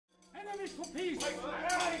to peace!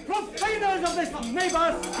 Profaners of this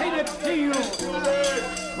neighbour-stained field!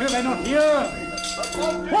 Will they not hear?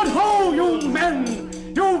 What ho, you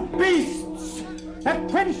men, you beasts, that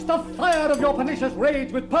quench the fire of your pernicious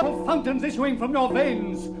rage with purple fountains issuing from your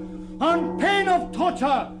veins? On pain of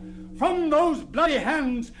torture, from those bloody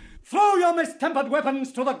hands, throw your mistempered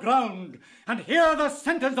weapons to the ground, and hear the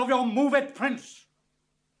sentence of your moved prince.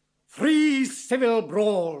 3 civil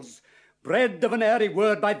brawls, bred of an airy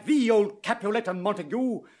word by thee, old Capulet and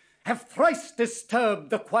Montague, have thrice disturbed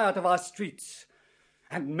the quiet of our streets,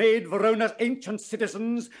 and made Verona's ancient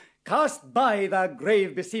citizens cast by their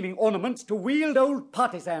grave beseeming ornaments to wield old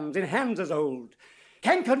partisans in hands as old,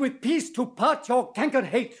 cankered with peace to part your cankered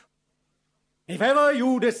hate. If ever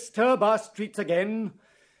you disturb our streets again,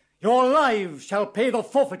 your lives shall pay the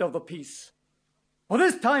forfeit of the peace. For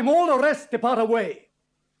this time all the rest depart away.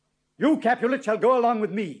 You, Capulet, shall go along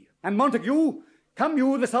with me, and Montague, come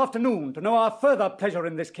you this afternoon to know our further pleasure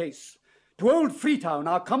in this case, to old Freetown,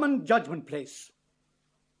 our common judgment place.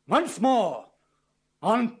 Once more,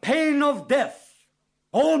 on pain of death,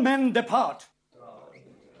 all men depart.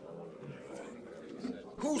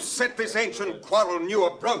 Who set this ancient quarrel new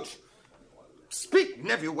approach? Speak,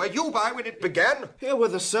 nephew, were you by when it began? Here were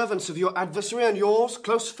the servants of your adversary and yours,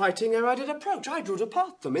 close fighting ere I did approach. I drew to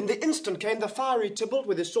part them. In the instant came the fiery Tybalt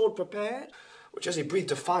with his sword prepared, which as he breathed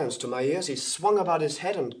defiance to my ears, he swung about his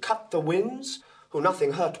head and cut the winds, who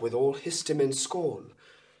nothing hurt withal hissed him in scorn.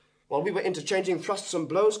 While we were interchanging thrusts and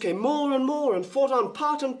blows, came more, and fought on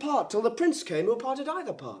part and part, till the prince came, who parted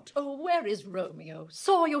either part. Oh, where is Romeo?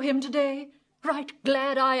 Saw you him today? Right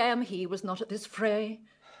glad I am he was not at this fray.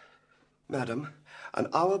 Madam, an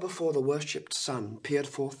hour before the worshipped sun peered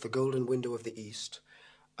forth the golden window of the east,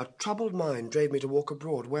 a troubled mind drave me to walk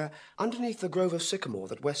abroad, where, underneath the grove of sycamore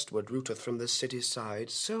that westward rooteth from this city's side,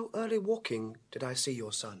 so early walking did I see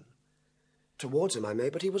your son. Towards him I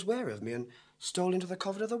made, but he was ware of me, and stole into the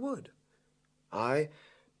covert of the wood. I,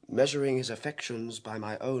 measuring his affections by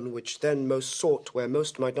my own, which then most sought where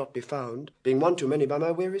most might not be found, being one too many by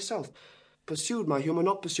my weary self, pursued my humour,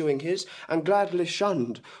 not pursuing his, and gladly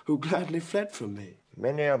shunned, who gladly fled from me.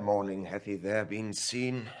 Many a morning hath he there been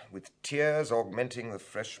seen, with tears augmenting the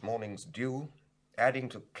fresh morning's dew, adding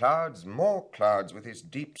to clouds more clouds with his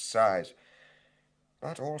deep sighs.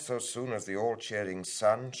 But all so soon as the all-cheering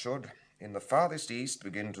sun should, in the farthest east,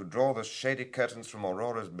 begin to draw the shady curtains from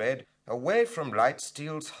Aurora's bed, away from light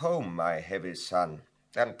steals home my heavy son,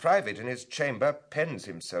 and private in his chamber pens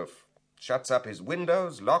himself, shuts up his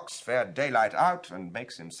windows, locks fair daylight out, and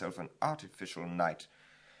makes himself an artificial night.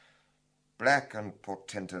 Black and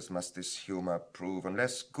portentous must this humour prove,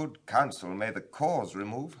 unless good counsel may the cause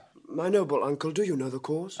remove. My noble uncle, do you know the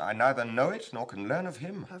cause? I neither know it, nor can learn of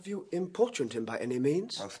him. Have you importuned him by any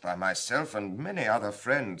means? Both by myself and many other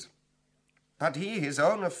friends. But he, his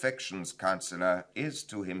own affections' counsellor, is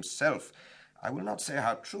to himself, I will not say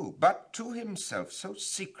how true, but to himself so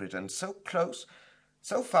secret and so close,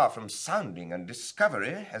 so far from sounding and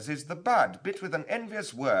discovery, as is the bud bit with an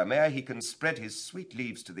envious worm, ere he can spread his sweet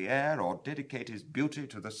leaves to the air, or dedicate his beauty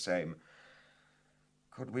to the same.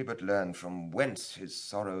 Could we but learn from whence his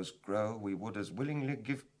sorrows grow, we would as willingly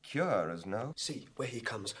give cure as know. See, where he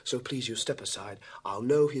comes, so please you step aside. I'll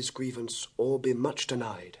know his grievance, or be much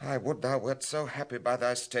denied. I would thou wert so happy by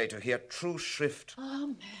thy stay to hear true shrift.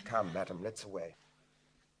 Amen. Come, madam, let's away.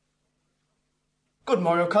 Good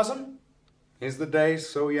morrow, cousin. Is the day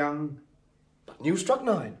so young? But new struck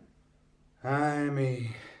 9. Ay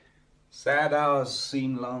me, sad hours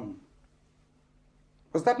seem long.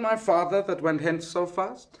 Was that my father that went hence so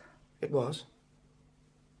fast? It was.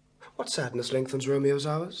 What sadness lengthens Romeo's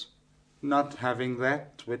hours? Not having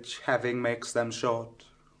that which having makes them short.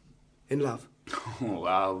 In love. Oh,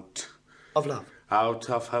 out. Of love. Out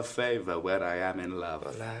of her favour where I am in love.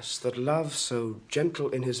 Alas, that love, so gentle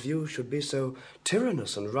in his view, should be so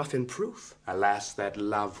tyrannous and rough in proof. Alas, that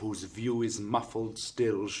love whose view is muffled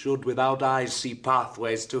still should without eyes see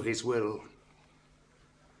pathways to his will.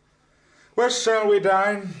 Where shall we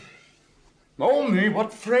dine? Oh me,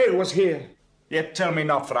 what fray was here? Yet tell me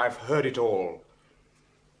not, for I've heard it all.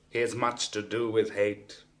 Here's much to do with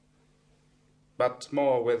hate, but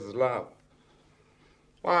more with love.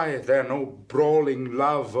 Why, there no brawling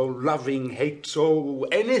love, or loving hate, oh,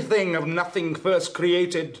 anything of nothing first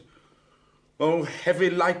created. Oh, heavy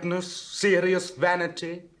lightness, serious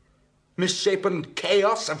vanity, misshapen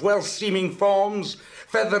chaos of well-seeming forms,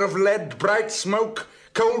 feather of lead, bright smoke,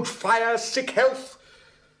 cold fire, sick health,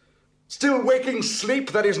 still waking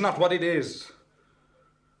sleep that is not what it is.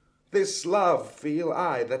 This love feel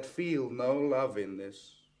I that feel no love in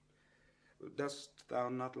this. Dost thou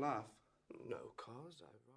not laugh? No cause,